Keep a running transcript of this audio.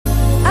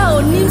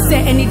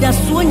say any da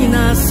so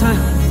nyina sa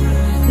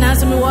na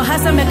so me wo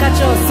hasa me ka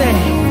che o say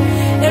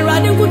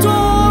erade kuto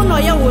no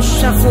ye wo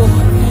hwefo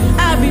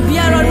a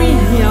bibiara ri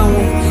hia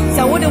wo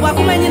say wo de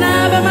wakoma nyina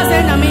be ma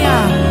say nyame a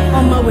o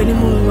ma weni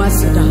mu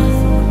waseda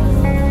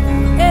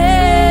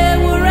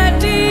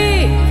AWURADE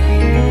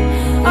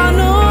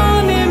ano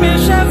ni me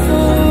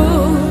hwefo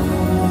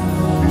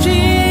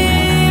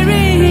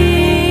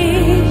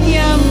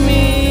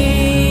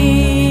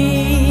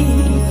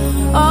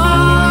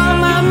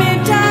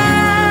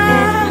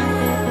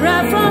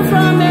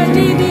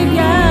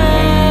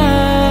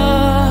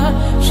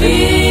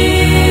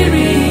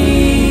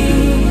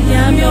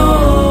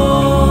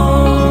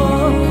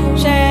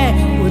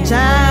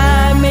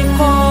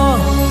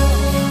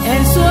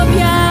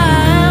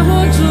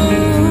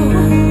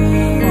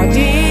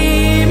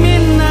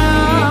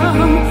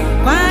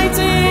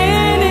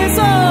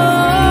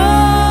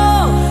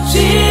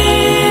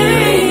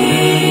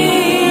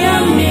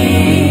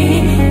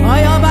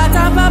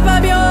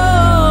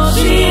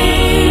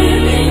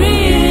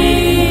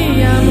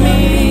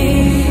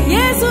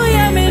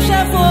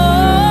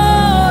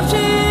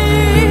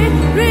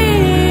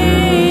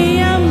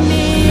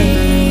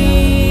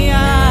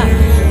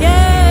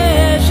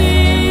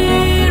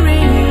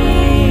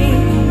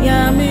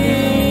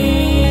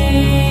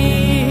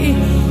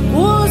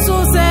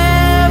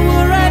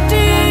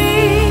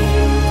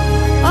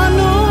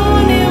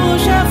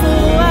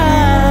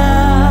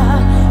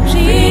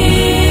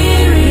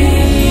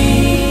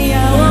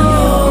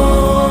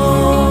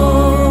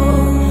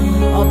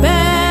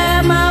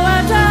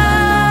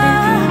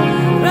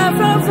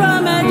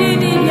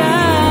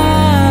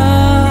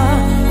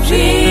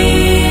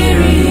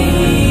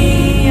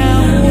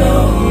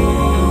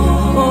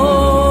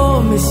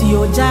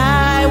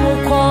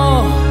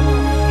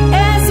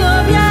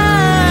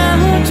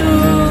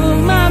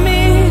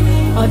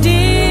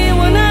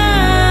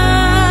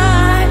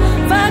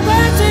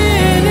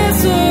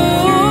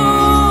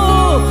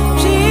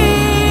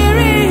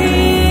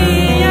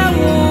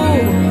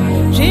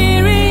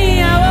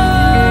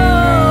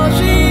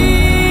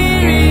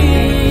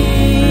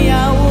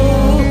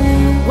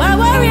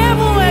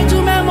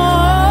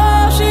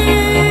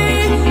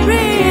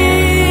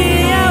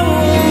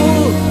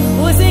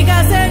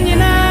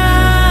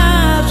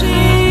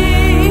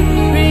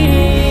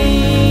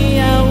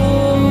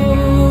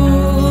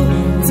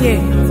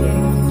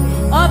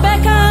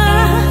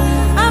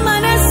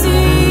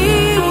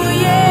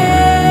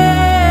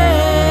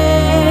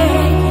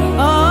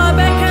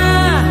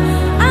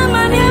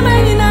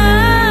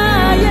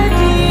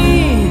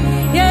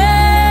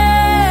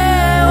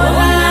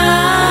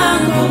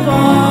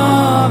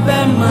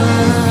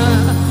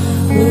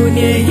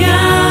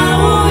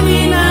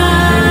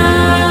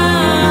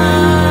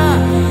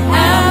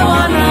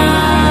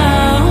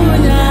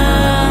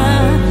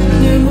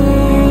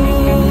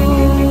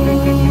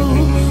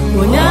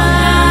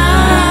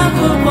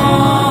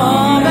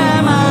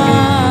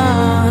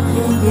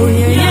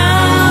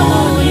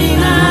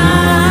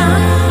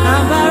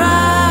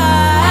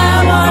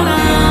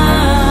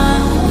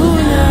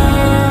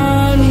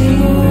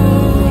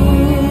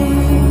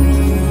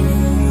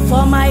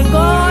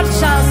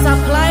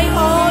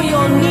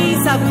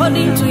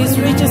according to his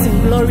riches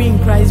in glory in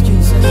Christ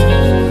Jesus.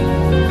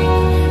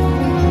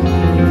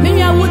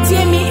 Menya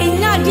wutie mi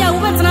enya dia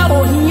ubetna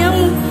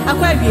ohiamu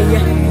akwabieye.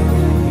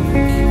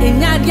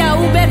 Enya dia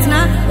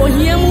ubetna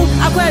ohiamu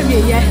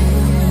akwabieye.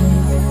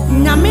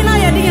 Nyame na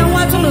yede yen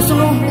wato no so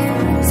no.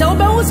 Se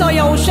obehu se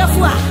oye wo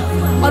hwefo a,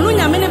 onu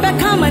nyame ne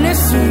beka ma na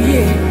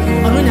suye.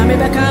 Onu nyame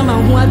beka ma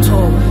ho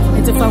ato.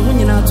 Enti fa ho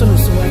nyina to no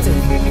so wate.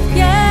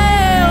 Yeah.